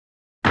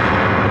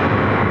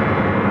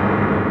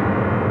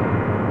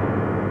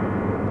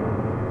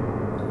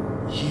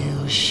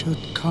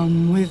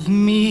come with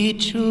me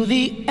to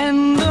the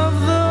end of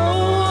the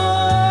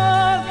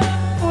world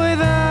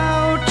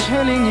without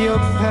telling your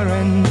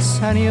parents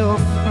and your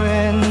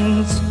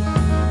friends.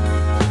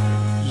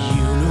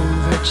 You know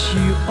that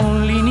you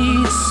only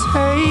need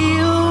say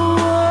a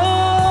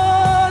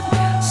word,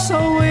 so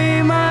we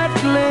might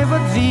live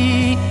at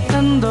the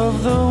end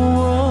of the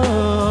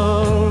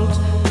world.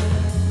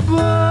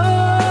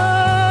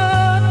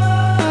 But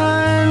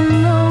I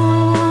know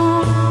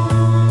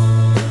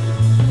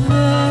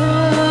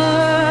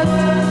that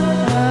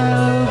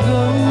I'll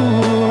go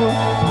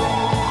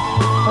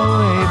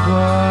away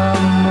by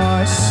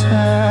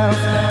myself.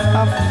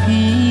 I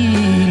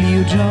feel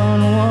you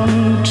don't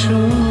want to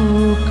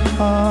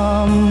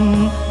come.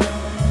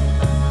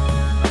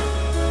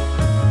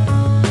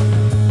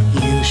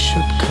 You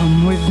should come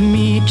with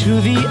me to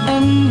the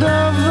end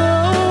of the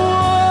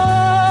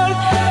world.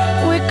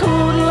 We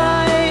could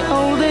lie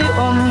all day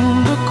on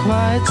the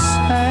quiet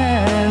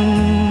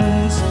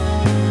sands.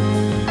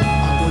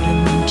 I would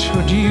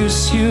introduce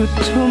you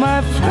to my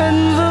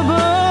friend the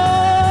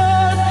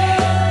bird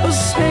who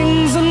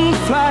sings and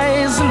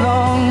flies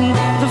along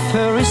the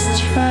fairy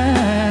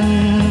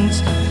strands.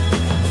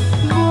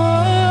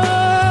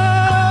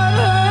 But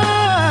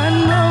I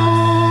know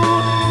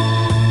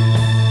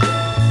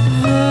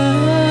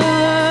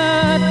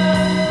that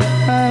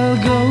I'll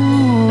go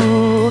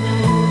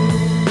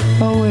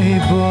away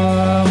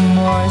by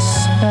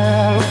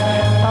myself.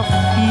 I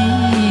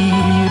feel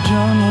you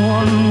don't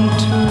want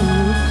to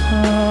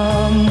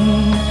come.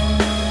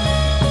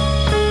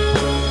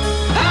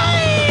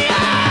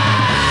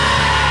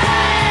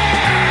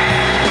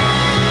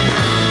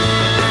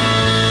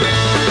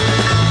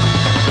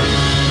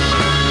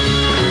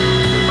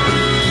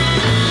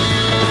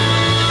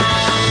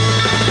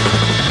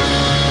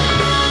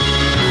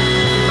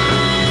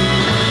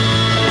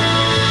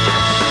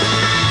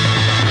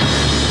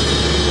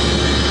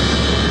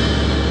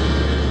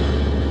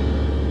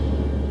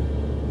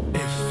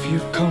 If you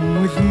come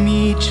with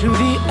me to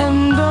the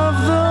end of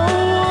the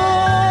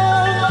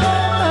world,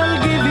 I'll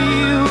give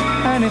you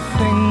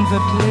anything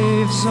that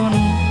lives on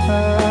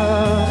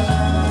earth.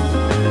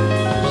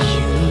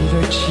 You know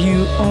that you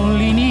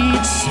only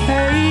need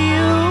say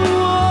a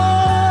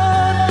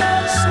word,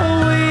 so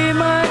we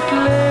might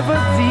live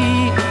at the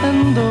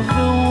end of the